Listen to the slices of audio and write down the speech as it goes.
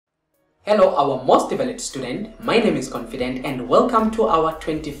Hello, our most developed student. My name is Confident and welcome to our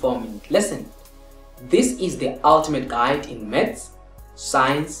 24-minute lesson. This is the ultimate guide in maths,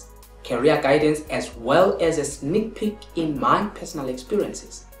 science, career guidance, as well as a sneak peek in my personal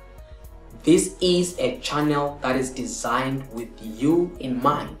experiences. This is a channel that is designed with you in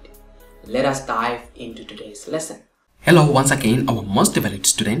mind. Let us dive into today's lesson. Hello once again, our most developed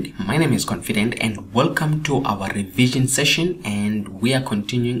student. My name is Confident and welcome to our revision session, and we are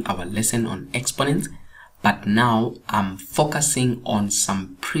continuing our lesson on exponents, but now I'm focusing on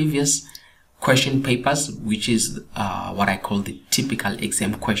some previous question papers, which is what I call the typical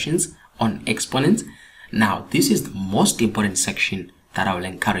exam questions on exponents. Now this is the most important section that I will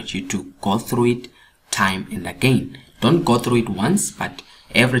encourage you to go through it time and again. Don't go through it once, but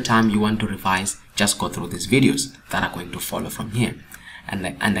every time you want to revise, just go through these videos that are going to follow from here.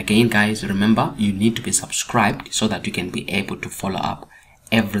 And again, guys, remember, you need to be subscribed so that you can be able to follow up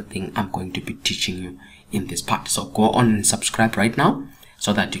everything I'm going to be teaching you in this part. So go on and subscribe right now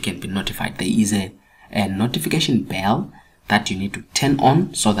so that you can be notified. There is a notification bell that you need to turn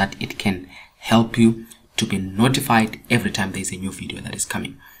on so that it can help you to be notified every time there is a new video that is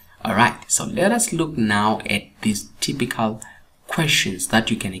coming. All right, so let us look now at these typical questions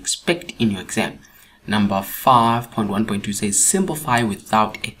that you can expect in your exam. Number 5.1.2 says simplify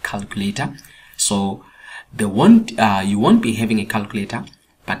without a calculator. So you won't be having a calculator,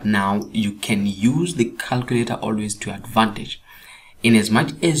 but now you can use the calculator always to advantage, in as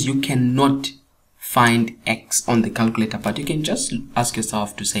much as you cannot find x on the calculator, but you can just ask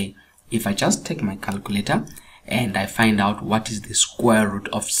yourself to say, if I just take my calculator and I find out what is the square root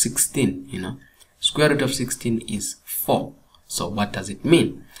of 16, square root of 16 is 4. So what does it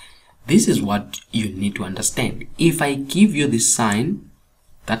mean? This is what you need to understand. If I give you this sign,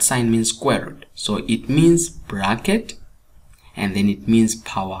 that sign means square root. So it means bracket and then it means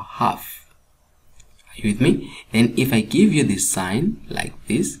power half. Are you with me? Then if I give you this sign like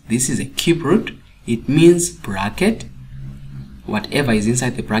this is a cube root. It means bracket, whatever is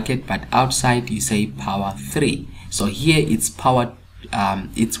inside the bracket, but outside you say power 3. So here it's power,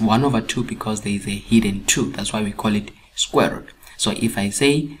 it's 1 over 2 because there is a hidden 2. That's why we call it square root. So if I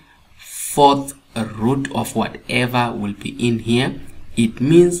say fourth root of whatever will be in here, it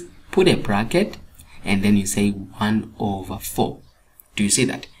means put a bracket and then you say 1 over 4. Do you see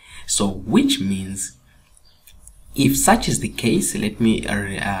that? So which means, if such is the case, let me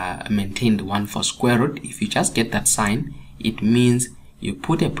maintain the 1 for square root. If you just get that sign, it means you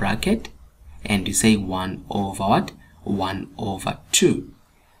put a bracket and you say 1 over what? 1 over 2.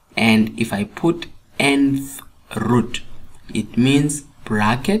 And if I put nth root, it means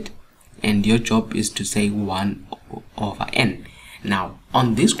bracket and your job is to say 1 over n. Now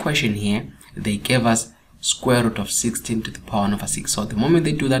on this question here, they gave us square root of 16 to the power 1 over 6. So the moment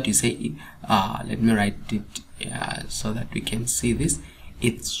they do that, you say let me write it so that we can see this.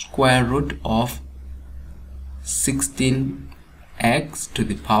 It's square root of 16x to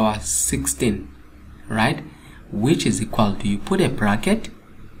the power 16, right? Which is equal to, you put a bracket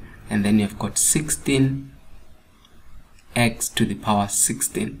and then you've got 16x to the power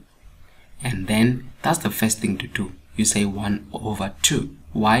 16, and then that's the first thing to do. You say 1 over 2.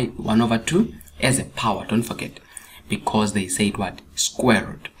 Why 1 over 2? As a power, don't forget, because they said what? Square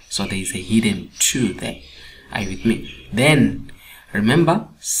root. So there is a hidden 2 there. Are you with me? Then remember,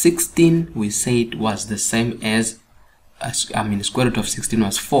 16 we said was the same as square root of 16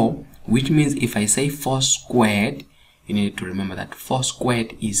 was 4, which means if I say 4 squared, you need to remember that 4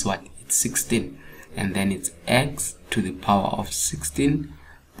 squared is what? It's 16, and then it's x to the power of 16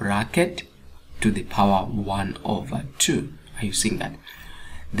 bracket to the power 1 over 2. Are you seeing that?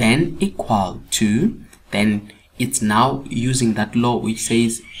 Then equal to, then it's now using that law which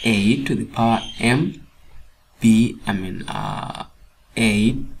says a to the power m b,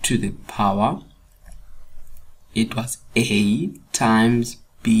 a to the power, it was a times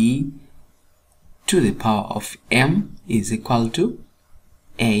b to the power of m is equal to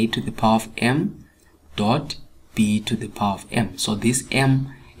a to the power of m dot b to the power of m. So this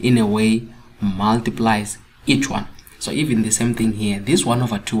m in a way multiplies each one. So even the same thing here, this 1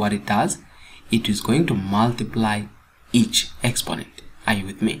 over 2, what it does, it is going to multiply each exponent. Are you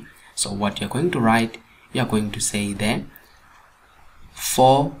with me? So what you're going to write, you're going to say there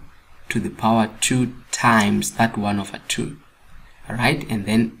 4 to the power 2 times that 1 over 2, all right? And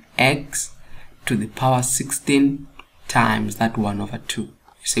then x to the power 16 times that 1 over 2. You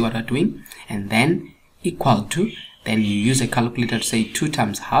see what we're doing? And then equal to, then you use a calculator to say 2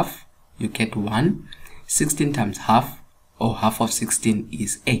 times half, you get 1. 16 times half, or half of 16,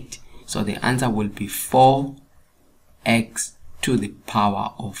 is 8. So the answer will be 4x to the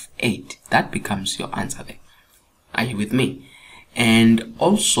power of 8. That becomes your answer there. Are you with me? And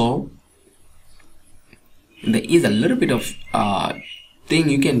also, there is a little bit of thing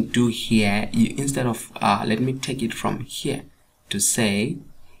you can do here. Instead of let me take it from here to say,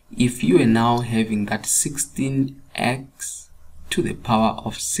 if you are now having that 16x to the power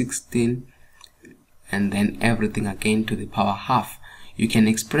of 16 and then everything again to the power half, you can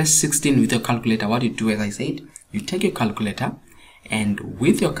express 16 with your calculator. What you do, as I said, you take your calculator, and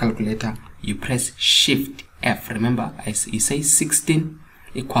with your calculator you press Shift F. Remember, you say 16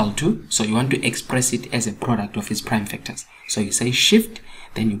 equal to, so you want to express it as a product of its prime factors. So you say Shift,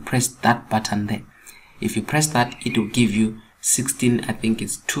 then you press that button there. If you press that, it will give you 16, I think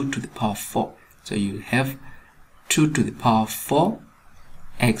it's 2 to the power 4. So you have 2 to the power 4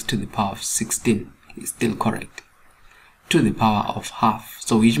 x to the power of 16 is still correct, to the power of half.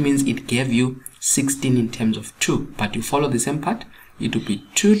 So which means it gave you 16 in terms of 2, but you follow the same part. It will be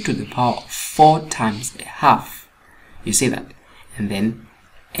 2 to the power of 4 times a half. You see that? And then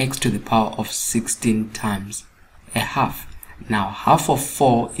x to the power of 16 times a half. Now half of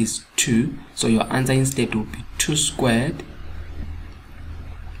 4 is 2, so your answer instead will be 2 squared,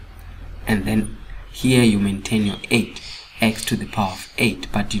 and then here you maintain your 8, x to the power of 8.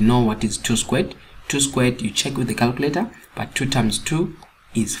 But you know what is 2 squared? 2 squared, you check with the calculator, but 2 times 2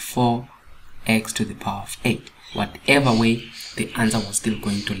 is 4x to the power of 8. Whatever way, the answer was still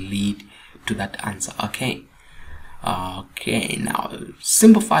going to lead to that answer. Okay, now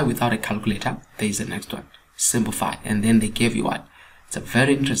simplify without a calculator. There is the next one, simplify, and then they gave you what? It's a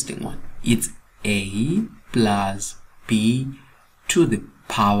very interesting one. It's a plus b to the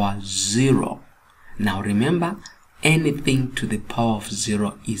power 0. Now remember, anything to the power of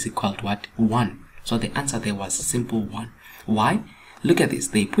 0 is equal to what? 1. So the answer there was simple 1. Why? Look at this.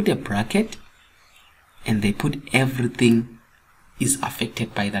 They put a bracket and they put everything is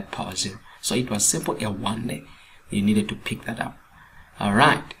affected by that power 0. So it was simple a 1 there. You needed to pick that up.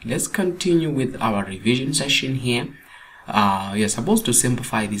 Alright, let's continue with our revision session here. You're supposed to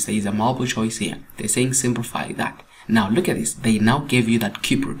simplify this. There is a multiple choice here. They're saying simplify that. Now look at this. They now gave you that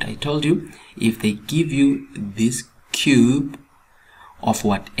cube root. I told you, if they give you this cube of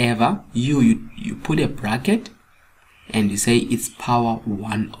whatever, you put a bracket and you say it's power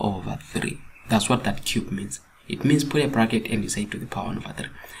 1 over 3. That's what that cube means. It means put a bracket and you say to the power 1 over 3.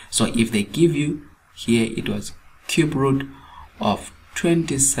 So if they give you here, it was cube root of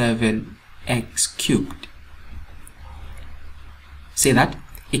 27x cubed. See that?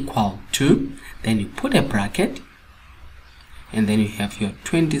 Equal to, then you put a bracket and then you have your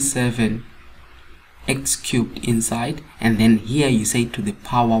 27x cubed inside, and then here you say to the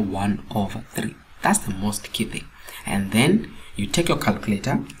power 1 over 3. That's the most key thing. And then you take your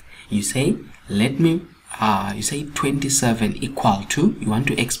calculator, you say you say 27 equal to, you want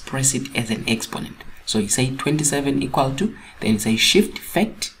to express it as an exponent. So you say 27 equal to, then you say Shift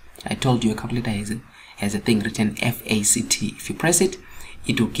Fact. I told you a calculator has a thing written FACT. If you press it,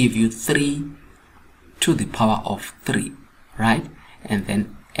 it will give you 3 to the power of 3, right? And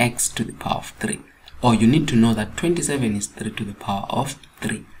then x to the power of 3. Or you need to know that 27 is 3 to the power of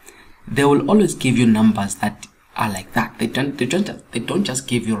 3. They will always give you numbers that are like that. They don't just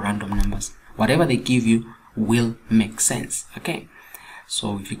give you random numbers. Whatever they give you will make sense. Okay,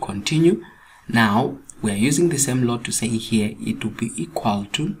 so if you continue, now we are using the same law to say here it will be equal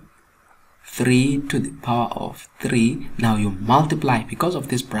to 3 to the power of 3. Now you multiply, because of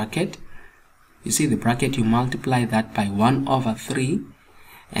this bracket, you see the bracket, you multiply that by 1 over 3,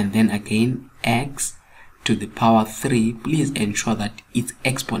 and then again x to the power 3. Please ensure that it's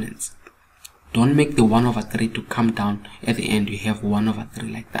exponents. Don't make the 1 over 3 to come down at the end. You have 1 over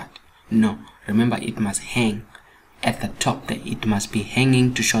 3 like that. No, remember, it must hang at the top there. It must be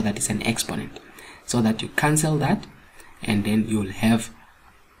hanging to show that it's an exponent, so that you cancel that, and then you'll have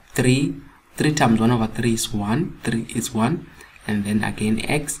 3 times 1 over 3 is 1. 3 is 1, and then again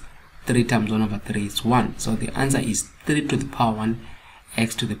x, 3 times 1 over 3 is 1. So the answer is 3 to the power 1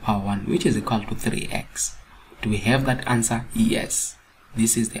 x to the power 1, which is equal to 3x. Do we have that answer? Yes,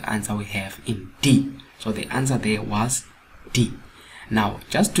 this is the answer we have in D. So the answer there was D. Now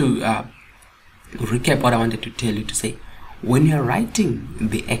just to recap what I wanted to tell you, to say, when you're writing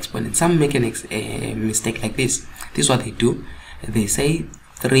the exponent, some make a mistake like this. This is what they do. They say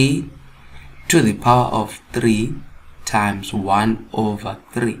 3 to the power of 3 times 1 over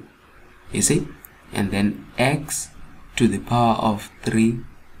 3. You see? And then x to the power of 3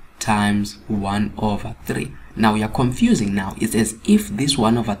 times 1 over 3. Now you are confusing now. It's as if this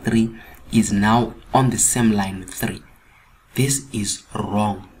 1 over 3 is now on the same line with 3. This is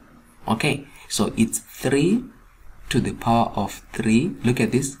wrong. Okay, so it's 3 to the power of 3, look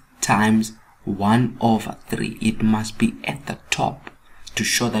at this, times 1 over 3. It must be at the top to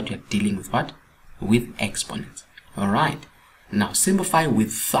show that you're dealing with what? With exponents. Alright, now simplify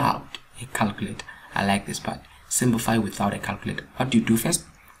without a calculator. I like this part. Simplify without a calculator. What do you do first?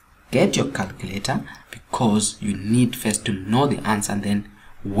 Get your calculator, because you need first to know the answer and then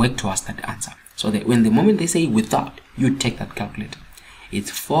work towards that answer. So that when the moment they say without, you take that calculator.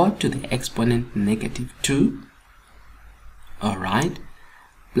 It's 4 to the exponent negative 2, alright,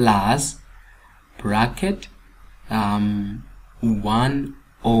 plus bracket 1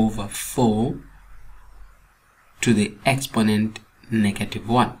 over 4 to the exponent negative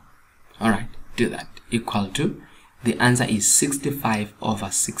 1. Alright, do that. Equal to, the answer is 65 over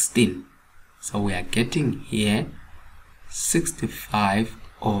 16. So we are getting here 65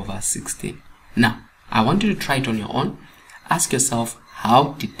 over 16. Now, I want you to try it on your own. Ask yourself,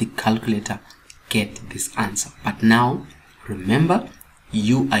 how did the calculator get this answer? But now, remember,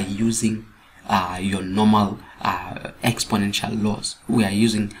 you are using your normal exponential laws. We are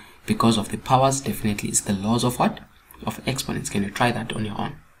using, because of the powers, definitely it's the laws of what? Of exponents. Can you try that on your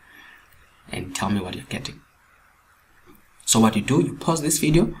own? And tell me what you're getting. So what you do, you pause this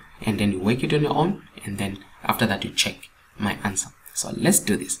video and then you work it on your own, and then after that you check my answer. So let's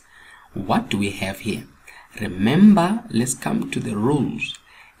do this. What do we have here? Remember, let's come to the rules.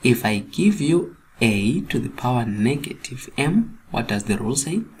 If I give you a to the power negative m, what does the rule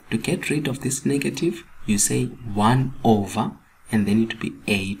say? To get rid of this negative, you say 1 over, and then it will be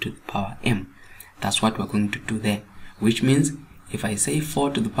a to the power m. That's what we're going to do there, which means if I say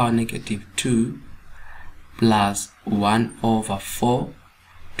 4 to the power negative 2 plus 1 over 4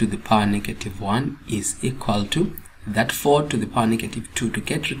 to the power negative 1 is equal to that 4 to the power negative 2. To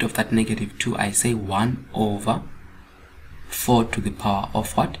get rid of that negative 2, I say 1 over 4 to the power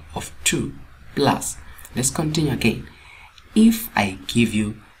of what? Of 2 plus. Let's continue again. If I give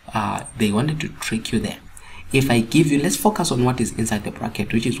you, they wanted to trick you there. If I give you, let's focus on what is inside the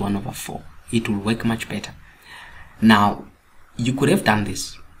bracket, which is 1 over 4. It will work much better. Now, you could have done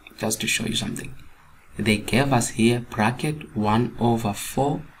this just to show you something. They gave us here bracket 1 over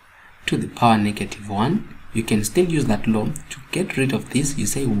 4 to the power negative 1. You can still use that law. To get rid of this, you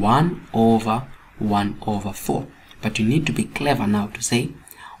say 1 over 1 over 4. But you need to be clever now to say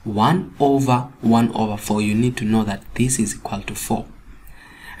 1 over 1 over 4. You need to know that this is equal to 4.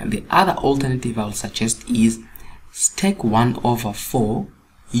 And the other alternative I will suggest is take 1 over 4,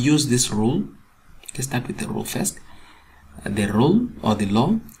 use this rule. Let's start with the rule first. The rule or the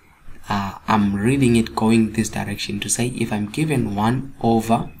law, I'm reading it going this direction to say if I'm given 1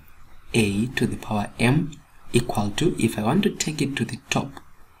 over a to the power m equal to, if I want to take it to the top,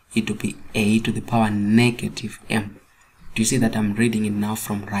 it will be a to the power negative m. Do you see that I'm reading it now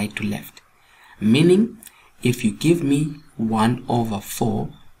from right to left? Meaning, if you give me 1 over 4,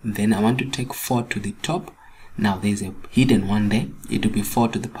 then I want to take 4 to the top. Now there's a hidden 1 there. It will be 4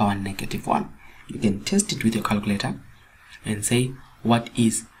 to the power negative 1. You can test it with your calculator and say, what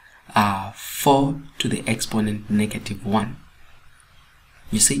is 4 to the exponent negative 1?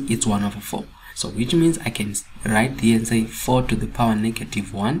 You see, it's 1 over 4. So which means I can write here and say 4 to the power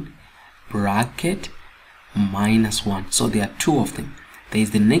negative 1 bracket minus 1. So there are two of them. There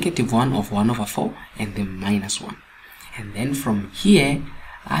is the negative 1 of 1 over 4 and the minus 1. And then from here,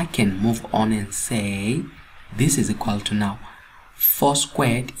 I can move on and say this is equal to now 4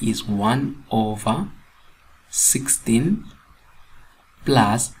 squared is 1 over 16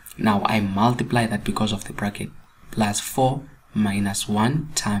 plus, now I multiply that because of the bracket, plus 4 minus 1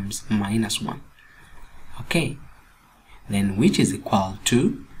 times minus 1. Okay, then which is equal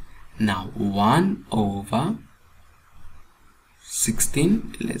to now 1 over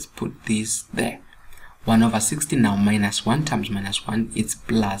 16. Let's put this there. 1 over 16 now minus 1 times minus 1, it's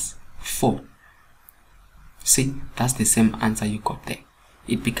plus 4. See, that's the same answer you got there.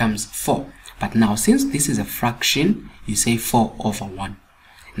 It becomes 4. But now since this is a fraction, you say 4 over 1.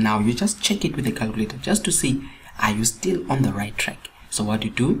 Now you just check it with the calculator just to see, are you still on the right track? So what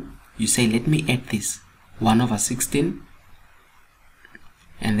you do, you say let me add this 1 over 16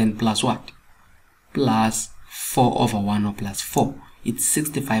 and then plus what? Plus 4 over 1 or plus 4. It's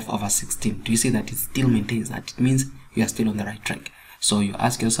 65 over 16. Do you see that it still maintains that? It means you are still on the right track. So you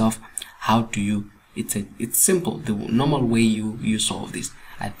ask yourself, how do you, it's simple, the normal way you solve this.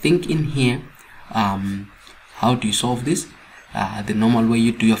 I think in here, how do you solve this? The normal way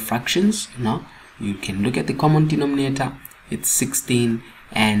you do your fractions, you can look at the common denominator, it's 16,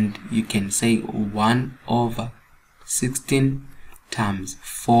 and you can say 1 over 16 times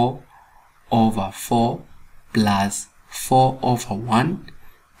 4 over 4 plus 4 over 1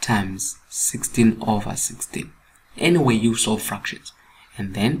 times 16 over 16. any way you solve fractions.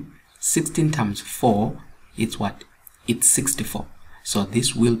 And then 16 times 4, it's what? It's 64. So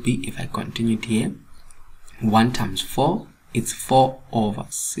this will be, if I continue it here, 1 times 4, it's 4 over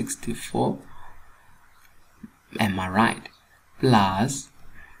 64. Am I right? Plus,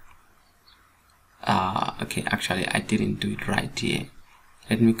 okay, actually I didn't do it right here.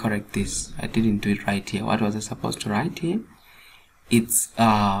 Let me correct this. I didn't do it right here. What was I supposed to write here? It's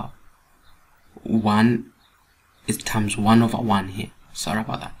 1 is times 1 over 1 here. Sorry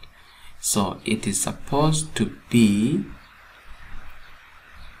about that. So it is supposed to be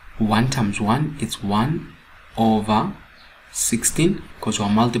 1 times 1, it's 1 over 16, because we're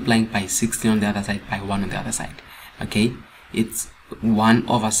multiplying by 16 on the other side, by 1 on the other side. Okay, it's 1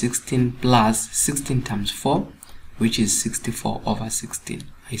 over 16 plus 16 times 4, which is 64 over 16.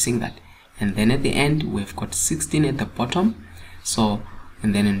 Are you seeing that? And then at the end, we've got 16 at the bottom. So,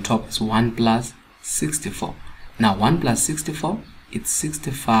 and then on top is 1 plus 64. Now 1 plus 64, it's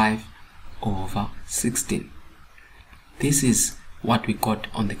 65 over 16. This is what we got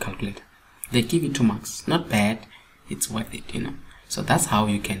on the calculator. They give you 2 marks. Not bad. It's worth it, you know. So that's how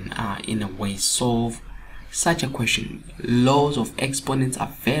you can, in a way, solve such a question. Laws of exponents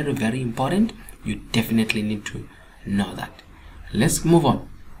are very, very important. You definitely need to know that. Let's move on.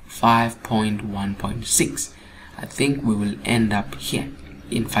 5.1.6. I think we will end up here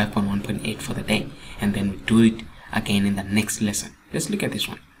in 5.1.8 for the day, and then we do it again in the next lesson. Let's look at this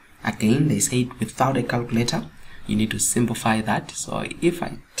one. Again, they say without a calculator, you need to simplify that. So if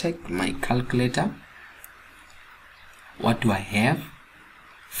I take my calculator, what do I have?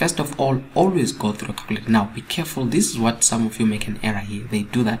 First of all, always go through a calculator. Now be careful. This is what some of you make an error here. They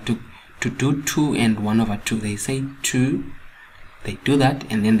do that to do 2 and 1 over 2. They say 2, they do that,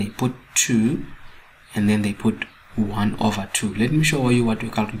 and then they put 2, and then they put 1 over 2. Let me show you what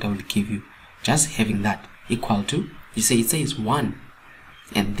your calculator will give you. Just having that equal to, you say, it says 1,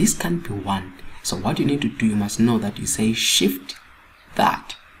 and this can't be 1. So what you need to do, you must know that you say shift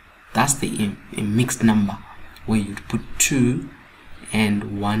that. That's the a mixed number, where you put 2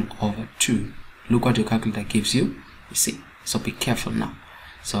 and 1 over 2. Look what your calculator gives you. You see, so be careful now.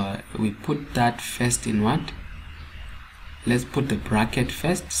 So we put that first in what? Let's put the bracket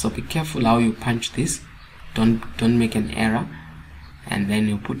first. So be careful how you punch this. Don't make an error. And then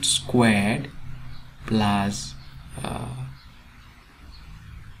you put squared plus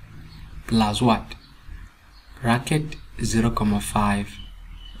plus what? Bracket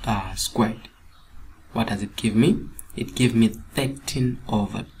 0.5 squared. What does it give me? It gives me 13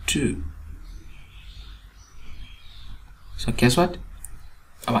 over 2. So guess what?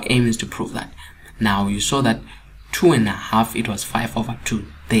 Our aim is to prove that. Now you saw that 2.5, it was 5 over 2.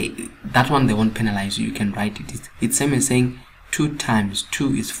 That one they won't penalize you. You can write it. It's same as saying 2 times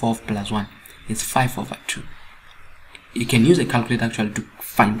 2 is 4 plus 1. It's 5 over 2. You can use a calculator actually to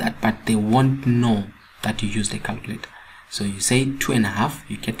find that, but they won't know that you used a calculator. So you say 2.5,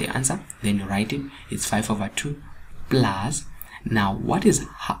 you get the answer, then you write it. It's 5 over 2 plus. Now what is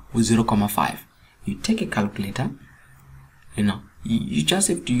 0.5? You take a calculator, you know, you just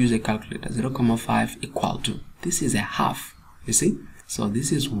have to use a calculator. 0.5 equal to, this is a half, you see. So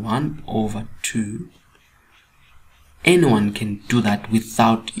this is 1 over 2. Anyone can do that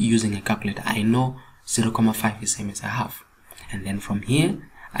without using a calculator. I know 0.5 is same as a half. And then from here,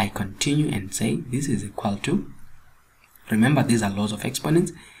 I continue and say this is equal to, remember these are laws of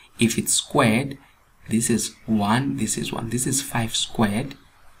exponents. If it's squared, this is 1, this is 1, this is 5 squared.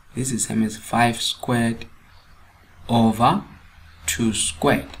 This is same as 5 squared over 2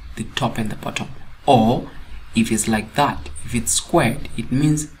 squared, the top and the bottom. Or if it's like that, if it's squared, it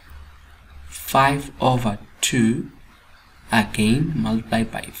means 5 over 2 again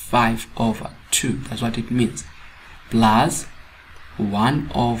multiplied by 5 over 2. That's what it means. Plus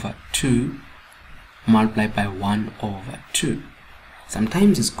 1 over 2 multiplied by 1 over 2.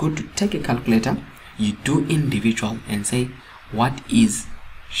 Sometimes it's good to take a calculator, you do individual and say what is,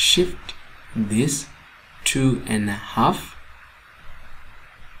 shift this 2.5,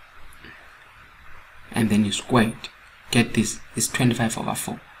 and then you square it. Get this, it's 25 over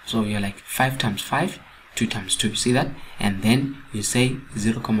 4. So you're like 5 times 5, 2 times 2. You see that? And then you say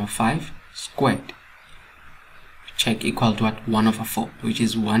 0.5 squared. Check equal to what? 1 over 4, which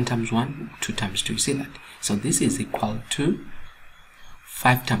is 1 times 1, 2 times 2. You see that? So this is equal to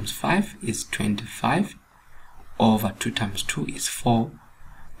 5 times 5 is 25 over 2 times 2 is 4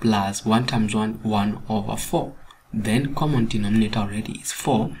 plus 1 times 1, 1 over 4. Then common denominator already is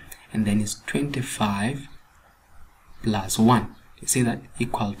 4, and then it's 25 plus 1. You see that?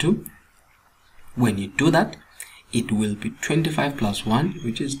 Equal to, when you do that, it will be 25 plus 1,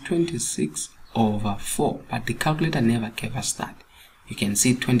 which is 26 over 4, but the calculator never gave us that. You can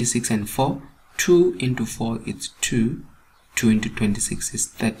see 26 and 4, 2 into 4 is 2, 2 into 26 is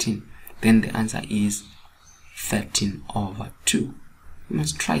 13. Then the answer is 13 over 2. You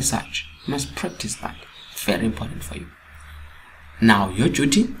must try such. You must practice that. Very important for you. Now your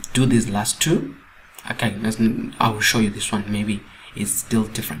duty, do these last two. Okay, I will show you this one. Maybe it's still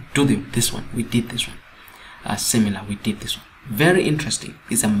different. Do this one. We did this one. Similar, we did this one. Very interesting.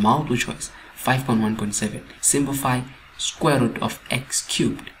 It's a multiple choice. 5.1.7. Simplify square root of x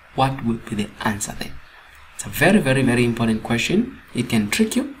cubed. What will be the answer then? It's a very, very, very important question. It can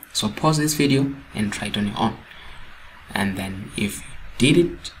trick you. So pause this video and try it on your own. And then if you did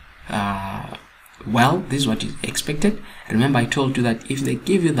it well, this is what is expected. Remember, I told you that if they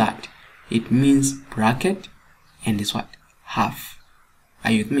give you that, it means bracket and is what? Half.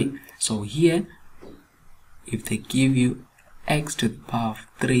 Are you with me? So here, if they give you x to the power of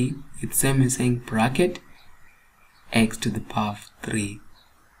 3, it's same as saying bracket x to the power of 3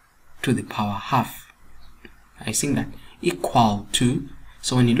 to the power half. I think that equal to.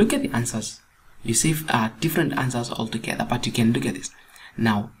 So when you look at the answers, you see different answers altogether, but you can look at this.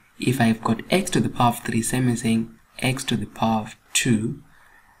 Now, if I've got x to the power of 3, same as saying x to the power of 2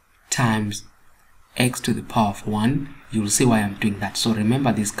 times x to the power of 1, you'll see why I'm doing that. So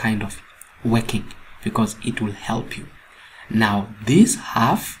remember this kind of working, because it will help you. Now, this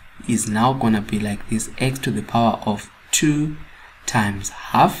half is now going to be like this, x to the power of 2 times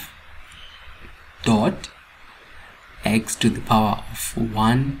half dot x to the power of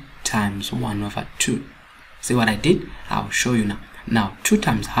 1 times 1 over 2. See what I did? I'll show you now. Now 2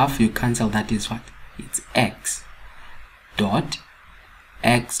 times half, you cancel, that is what? It's x dot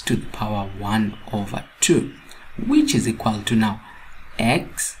x to the power 1 over 2, which is equal to now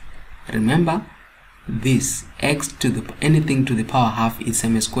x. Remember this x to the anything to the power half is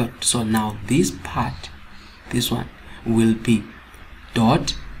same as square root. So now this part, this one will be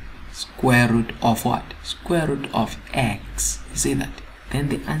dot square root of what? Square root of x. You see that? Then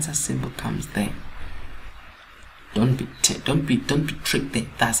the answer symbol comes there. Don't be tricked there.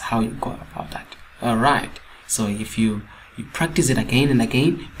 That's how you go about that. All right. So if you practice it again and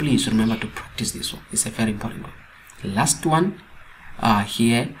again, please remember to practice this one. It's a very important one. Last one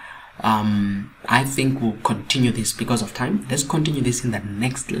here. I think we'll continue this because of time. Let's continue this in the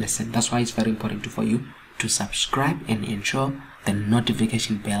next lesson. That's why it's very important for you to subscribe and ensure the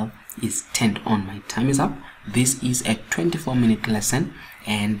notification bell is turned on. My time is up. This is a 24-minute lesson,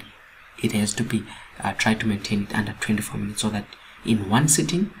 and it has to be try to maintain it under 24 minutes so that in one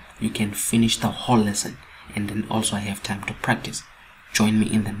sitting you can finish the whole lesson, and then also I have time to practice. Join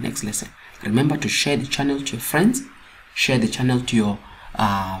me in the next lesson. Remember to share the channel to your friends, share the channel to your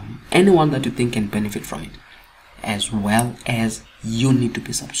anyone that you think can benefit from it, as well as you need to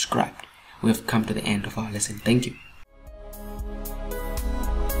be subscribed. We have come to the end of our lesson. Thank you.